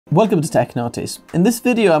Welcome to Tech Notice. In this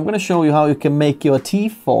video I'm going to show you how you can make your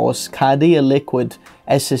T-Force Cardea Liquid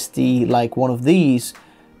SSD like one of these.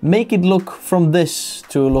 Make it look from this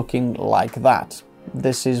to looking like that.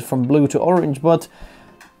 This is from blue to orange, but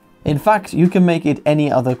in fact you can make it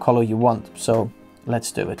any other color you want. So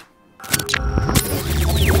let's do it.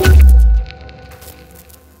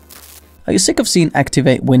 Are you sick of seeing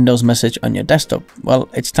activate Windows message on your desktop? Well,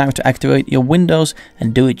 it's time to activate your Windows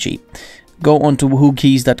and do it cheap. Go on to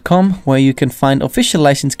whokeys.com where you can find official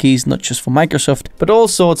license keys not just for Microsoft, but all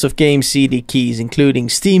sorts of game CD keys, including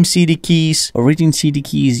Steam CD keys, Origin CD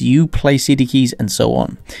keys, Uplay CD keys, and so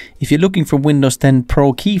on. If you're looking for Windows 10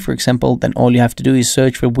 Pro key, for example, then all you have to do is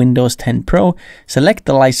search for Windows 10 Pro, select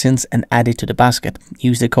the license, and add it to the basket.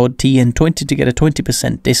 Use the code TN20 to get a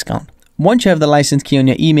 20% discount. Once you have the license key on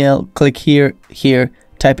your email, click here,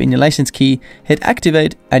 type in your license key, hit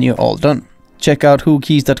activate, and you're all done. Check out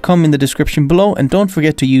whokeys.com in the description below, and don't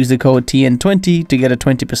forget to use the code TN20 to get a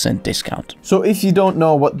 20% discount. So if you don't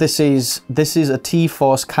know what this is a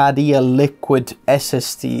T-Force Cardea Liquid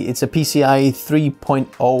SSD. It's a PCIe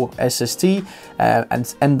 3.0 SSD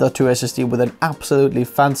and M.2 SSD with an absolutely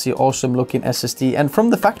fancy, awesome looking SSD. And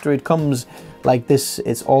from the factory it comes like this.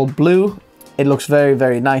 It's all blue. It looks very,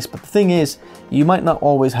 very nice, but the thing is, you might not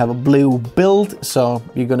always have a blue build, so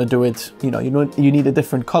you're gonna do it, you need a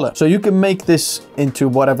different color. So you can make this into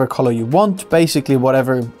whatever color you want, basically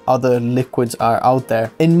whatever other liquids are out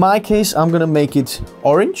there. In my case, I'm gonna make it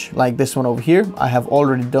orange, like this one over here. I have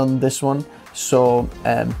already done this one, so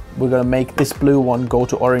we're gonna make this blue one go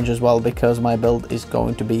to orange as well, because my build is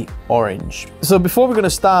going to be orange. So before we're gonna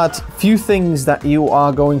start, a few things that you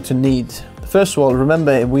are going to need. First of all,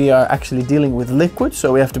 remember we are actually dealing with liquid,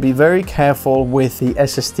 so we have to be very careful with the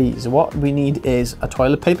SSDs. What we need is a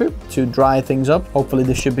toilet paper to dry things up. Hopefully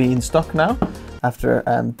this should be in stock now after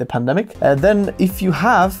the pandemic. Then if you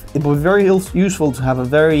have, it will be very useful to have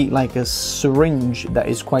a syringe that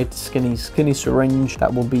is quite skinny syringe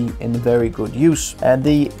that will be in very good use.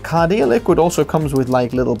 The Cardea Liquid also comes with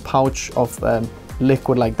like little pouch of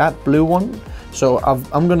liquid like that, blue one. So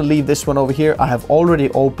I'm gonna leave this one over here. I have already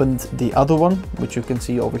opened the other one, which you can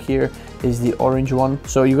see over here is the orange one.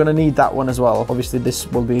 So you're gonna need that one as well. Obviously this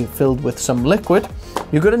will be filled with some liquid.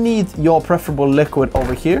 You're gonna need your preferable liquid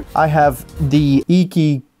over here. I have the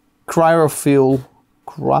EK Cryofuel,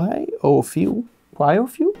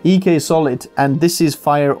 EK Solid, and this is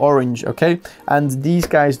Fire Orange, okay? And these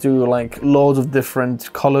guys do like loads of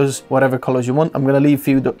different colors, whatever colors you want. I'm gonna leave a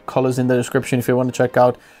few colors in the description if you want to check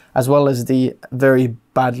out, as well as the very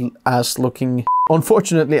bad ass looking.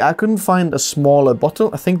 Unfortunately, I couldn't find a smaller bottle.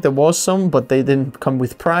 I think there was some, but they didn't come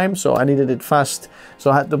with Prime, so I needed it fast.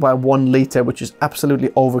 So I had to buy 1 liter, which is absolutely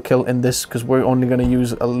overkill in this, because we're only gonna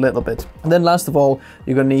use a little bit. And then last of all,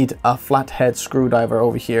 you're gonna need a flathead screwdriver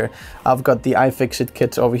over here. I've got the iFixit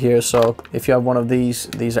kit over here, so if you have one of these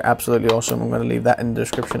are absolutely awesome. I'm gonna leave that in the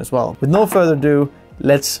description as well. With no further ado,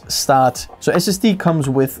 let's start. So SSD comes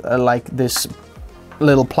with like this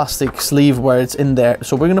little plastic sleeve where it's in there.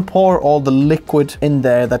 So we're gonna pour all the liquid in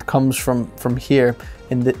there that comes from here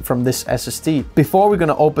from this SSD. Before we're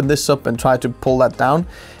gonna open this up and try to pull that down,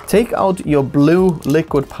 take out your blue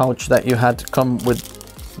liquid pouch that you had came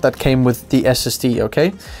with the SSD,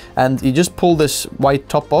 okay? And you just pull this white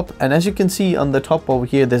top up, and as you can see on the top over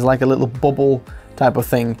here, there's like a little bubble type of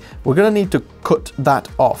thing. We're gonna need to cut that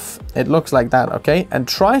off. It looks like that, okay? And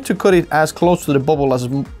try to cut it as close to the bubble as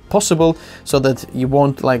possible, so that you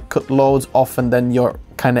won't like cut loads off and then your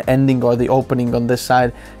kind of ending or the opening on this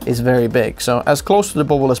side is very big. So as close to the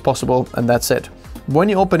bubble as possible, and that's it. When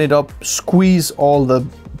you open it up, squeeze all the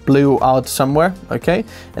blue out somewhere, okay?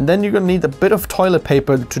 And then you're gonna need a bit of toilet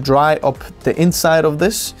paper to dry up the inside of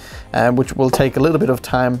this, which will take a little bit of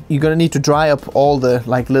time. You're gonna need to dry up all the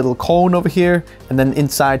like little cone over here, and then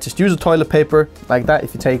inside just use a toilet paper like that.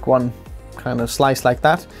 If you take one kind of slice like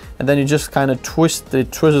that, and then you just kind of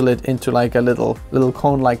twizzle it into like a little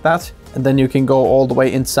cone like that, and then you can go all the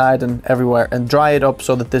way inside and everywhere and dry it up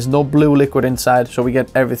so that there's no blue liquid inside, so we get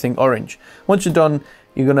everything orange. Once you're done,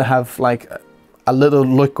 you're gonna have like a little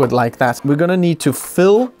liquid like that. We're gonna need to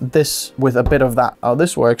fill this with a bit of that. How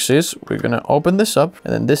this works is we're gonna open this up,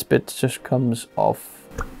 and then this bit just comes off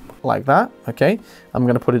like that, okay? I'm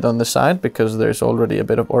gonna put it on the side because there's already a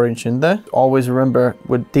bit of orange in there. Always remember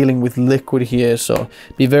we're dealing with liquid here, so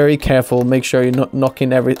be very careful. Make sure you're not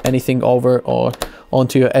knocking anything over or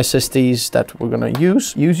onto your SSDs that we're gonna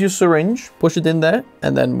use. Use your syringe, push it in there,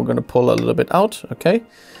 and then we're gonna pull a little bit out, okay?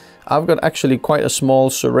 I've got actually quite a small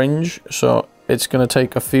syringe, so it's gonna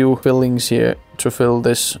take a few fillings here to fill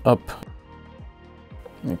this up.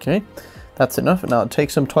 Okay, that's enough. Now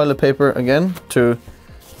take some toilet paper again to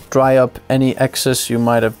dry up any excess you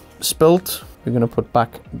might have spilled. We're gonna put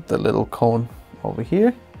back the little cone over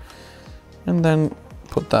here and then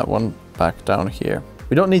put that one back down here.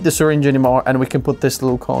 We don't need the syringe anymore, and we can put this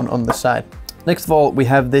little cone on the side. Next of all, we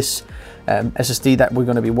have this SSD that we're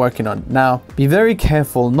going to be working on. Now, be very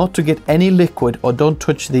careful not to get any liquid, or don't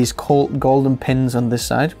touch these cold golden pins on this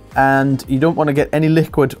side. And you don't want to get any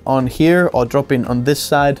liquid on here or dropping on this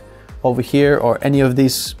side, over here, or any of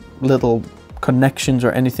these little connections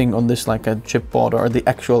or anything on this, like a chipboard or the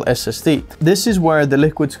actual SSD. This is where the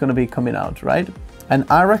liquid's going to be coming out, right? And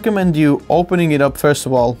I recommend you opening it up first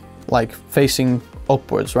of all, like facing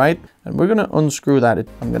upwards, right? And we're gonna unscrew that.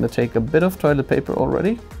 I'm gonna take a bit of toilet paper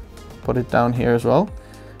already, put it down here as well,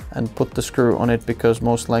 and put the screw on it, because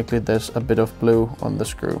most likely there's a bit of glue on the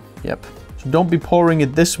screw. Yep. So don't be pouring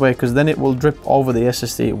it this way, because then it will drip over the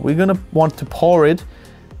SSD. We're gonna want to pour it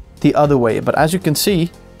the other way, but as you can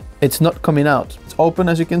see, it's not coming out. It's open,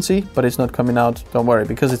 as you can see, but it's not coming out. Don't worry,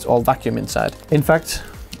 because it's all vacuum inside. In fact,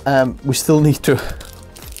 we still need to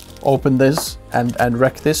open this and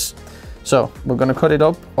wreck this. So we're gonna cut it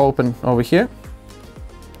up, open over here,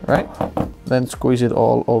 right? Then squeeze it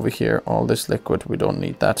all over here, all this liquid, we don't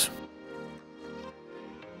need that.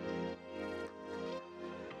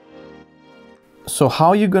 So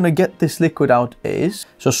how you're gonna get this liquid out is,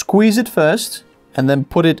 so squeeze it first and then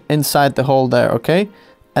put it inside the hole there, okay?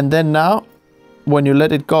 And then now, when you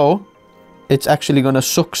let it go, it's actually gonna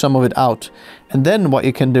suck some of it out. And then what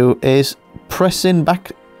you can do is press in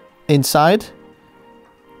back inside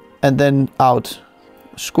and then out.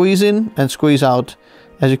 Squeeze in and squeeze out.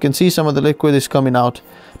 As you can see, some of the liquid is coming out,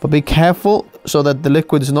 but be careful so that the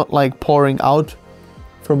liquid is not like pouring out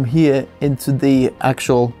from here into the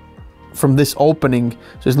actual, from this opening.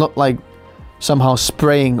 So it's not like somehow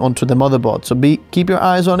spraying onto the motherboard. So keep your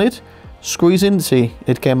eyes on it. Squeeze in, see,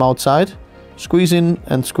 it came outside. Squeeze in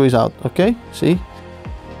and squeeze out, okay? See?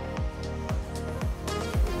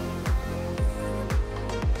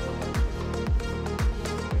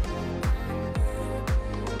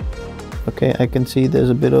 Okay, I can see there's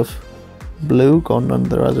a bit of blue going on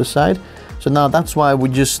the other side. So now that's why we're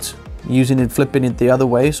just using it, flipping it the other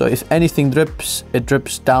way. So if anything drips, it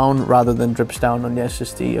drips down rather than drips down on the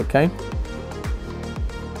SSD, okay?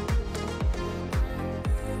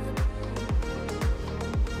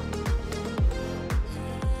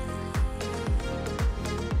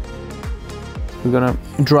 We're gonna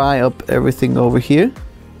dry up everything over here,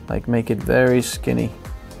 like make it very skinny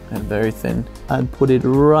and very thin, and put it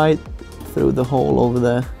right through the hole over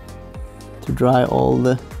there to dry it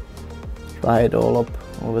all up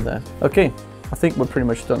over there. Okay, I think we're pretty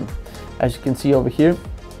much done. As you can see over here,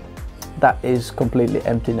 that is completely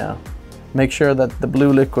empty now. Make sure that the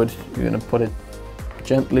blue liquid, you're gonna put it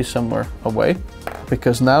gently somewhere away,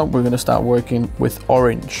 because now we're gonna start working with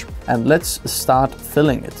orange. And let's start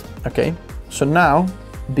filling it, okay? So now,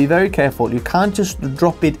 be very careful. You can't just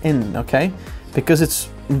drop it in, okay? Because it's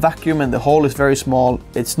vacuum and the hole is very small,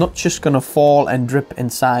 it's not just gonna fall and drip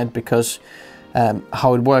inside, because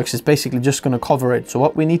how it works is basically just gonna cover it. So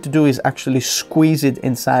what we need to do is actually squeeze it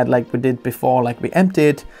inside like we did before, like we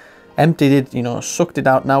emptied it, you know, sucked it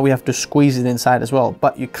out. Now we have to squeeze it inside as well.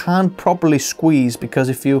 But you can't properly squeeze, because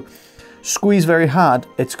if you squeeze very hard,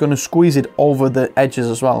 it's gonna squeeze it over the edges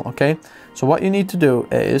as well, okay? So what you need to do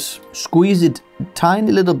is squeeze it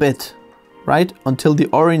tiny little bit, right, until the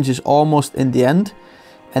orange is almost in the end,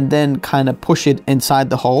 and then kind of push it inside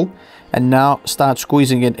the hole, and now start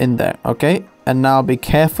squeezing it in there, okay? And now be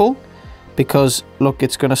careful, because look,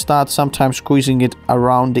 it's gonna start sometimes squeezing it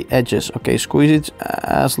around the edges, okay? Squeeze it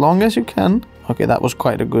as long as you can. Okay, that was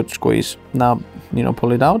quite a good squeeze. Now, you know,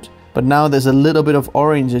 pull it out. But now there's a little bit of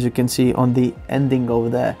orange, as you can see on the ending over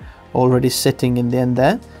there, already sitting in the end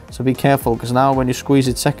there. So be careful, because now when you squeeze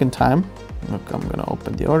it second time, look, I'm gonna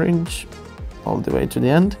open the orange all the way to the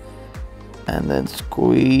end and then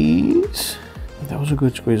squeeze. That was a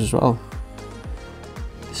good squeeze as well.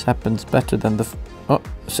 This happens better than the, oh,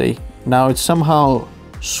 see, now it's somehow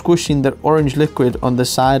squishing the orange liquid on the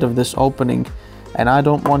side of this opening, and I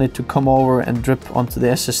don't want it to come over and drip onto the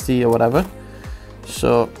SSD or whatever.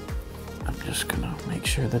 So I'm just gonna make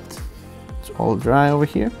sure that it's all dry over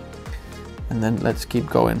here, and then let's keep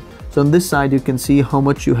going. So on this side you can see how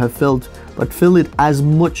much you have filled, but fill it as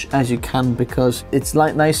much as you can, because it's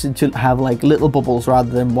like nice to have like little bubbles rather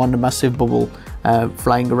than one massive bubble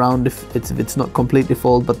flying around if it's not completely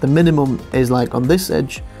full. But the minimum is like on this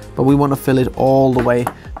edge, but we want to fill it all the way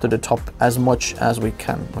to the top as much as we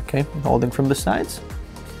can, okay? Holding from the sides,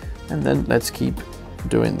 and then let's keep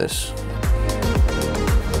doing this.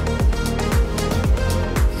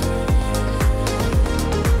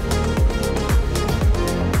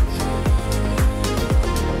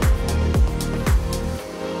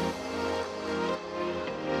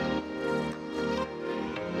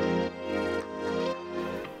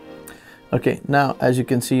 Okay, now as you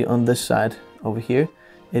can see on this side over here,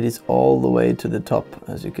 it is all the way to the top,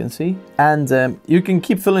 as you can see. And you can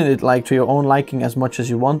keep filling it like to your own liking as much as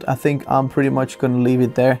you want. I think I'm pretty much gonna leave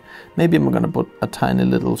it there. Maybe I'm gonna put a tiny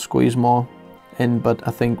little squeeze more in, but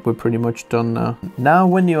I think we're pretty much done now. Now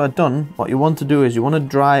when you are done, what you want to do is you want to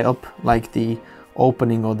dry up like the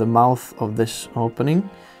opening or the mouth of this opening,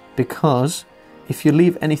 because if you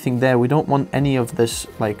leave anything there, we don't want any of this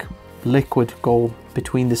like liquid go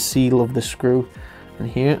between the seal of the screw and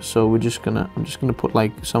here. So I'm just gonna put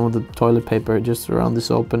like some of the toilet paper just around this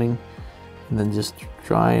opening and then just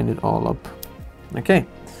drying it all up. Okay,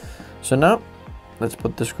 so now let's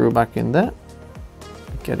put the screw back in there,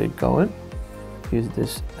 get it going. Use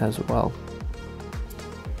this as well.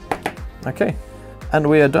 Okay, and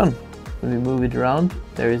we are done. When we move it around,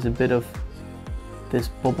 there is a bit of this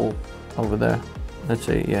bubble over there. Let's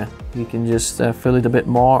say, yeah, you can just fill it a bit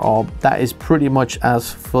more, or that is pretty much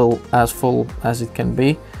as full as it can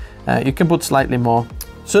be. You can put slightly more.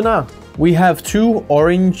 So now we have two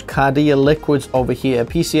orange Cardea liquids over here,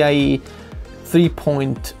 PCIe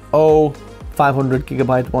 3.0 500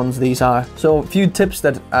 gigabyte ones these are. So a few tips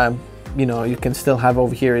that you know you can still have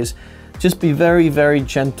over here is just be very, very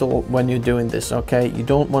gentle when you're doing this, okay? You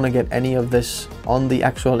don't want to get any of this on the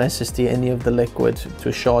actual SSD, any of the liquid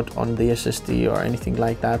to short on the SSD or anything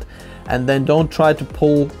like that. And then don't try to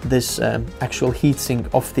pull this actual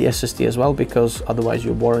heatsink off the SSD as well, because otherwise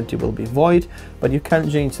your warranty will be void. But you can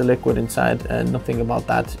change the liquid inside, and nothing about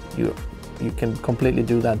that. You can completely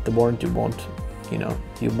do that. The warranty won't, you know,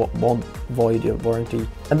 you won't void your warranty.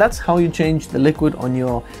 And that's how you change the liquid on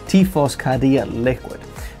your T-Force Cardea Liquid.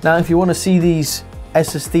 Now, if you want to see these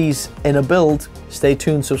SSDs in a build, stay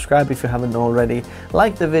tuned, subscribe if you haven't already,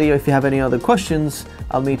 like the video if you have any other questions.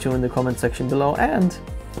 I'll meet you in the comment section below, and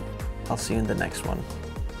I'll see you in the next one.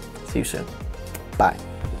 See you soon. Bye.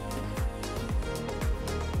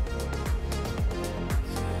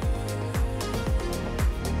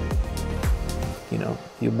 You know,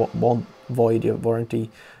 you won't void your warranty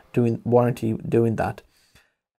doing that.